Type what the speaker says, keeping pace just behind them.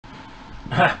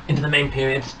Into the main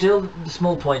period. Still the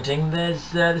small pointing.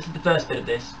 This is the first bit of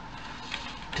this.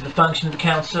 To the function of the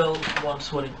council.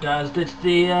 What's what it does. It's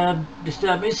the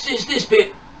disturbance. It's this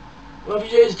bit. What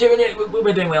is doing it?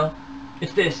 We're doing well.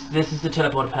 It's this. This is the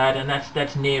teleport pad, and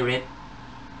that's near it.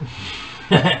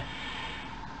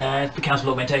 It's the council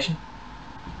augmentation.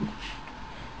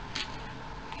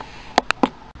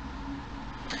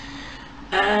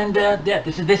 And yeah,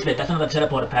 this is this bit. That's another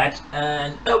teleporter pad.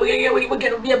 And oh, we're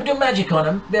doing magic on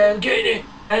them.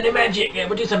 And the magic. Yeah,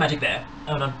 we'll do some magic there.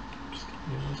 Hold on.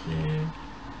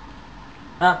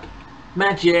 Up,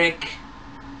 magic.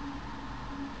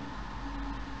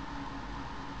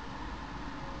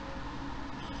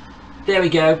 There we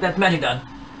go. That's magic done.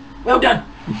 Well done.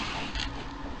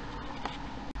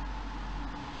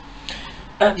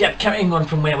 Yeah, carrying on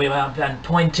from where we were and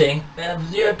pointing.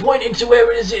 Yeah, pointing to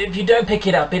where it is. If you don't pick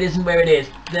it up, it isn't where it is.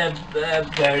 There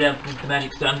it is. The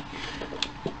magic's done.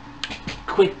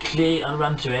 Quickly, I'll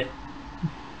run to it.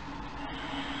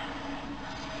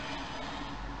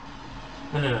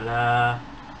 La, la, la, la.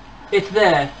 It's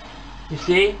there. You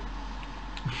see?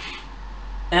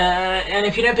 And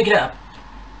if you don't pick it up,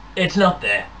 it's not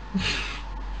there.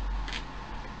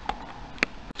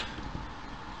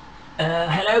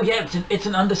 Hello, yeah, it's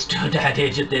an understood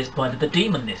adage at this point that the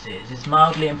demon this is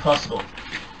mildly impossible.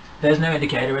 There's no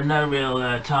indicator and no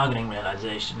real targeting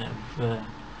realization of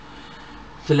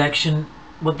selection.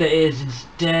 What there is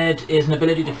instead is an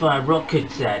ability to fire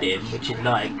rockets at him, which it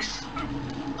likes,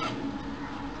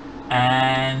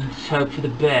 and hope for the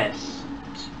best.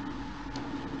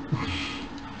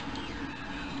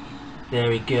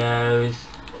 There he goes.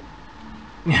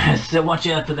 So watch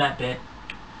out for that bit.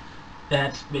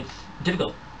 It's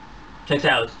difficult. Takes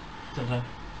hours sometimes.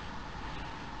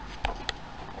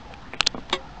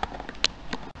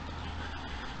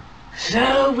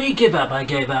 So we give up. I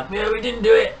gave up. Yeah, we didn't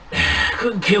do it.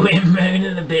 Couldn't kill him.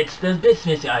 Moving the bits. There's bits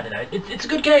missing. I don't know. It's a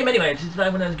good game anyway. It's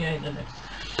like one of those games. I don't know.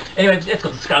 Anyway, it's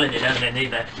got the skull in it, hasn't it?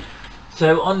 Need that.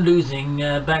 So on losing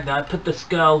back there, I put the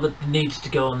skull that needs to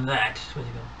go on that. Where's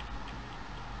it go?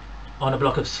 On a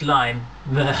block of slime.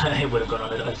 It would have gone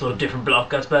on a sort of different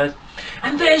block, I suppose.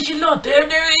 And there's your lot. There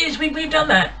it is. We've done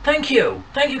that. Thank you.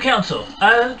 Thank you, council.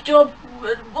 Job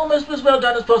almost as well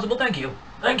done as possible. Thank you.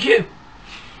 Thank you.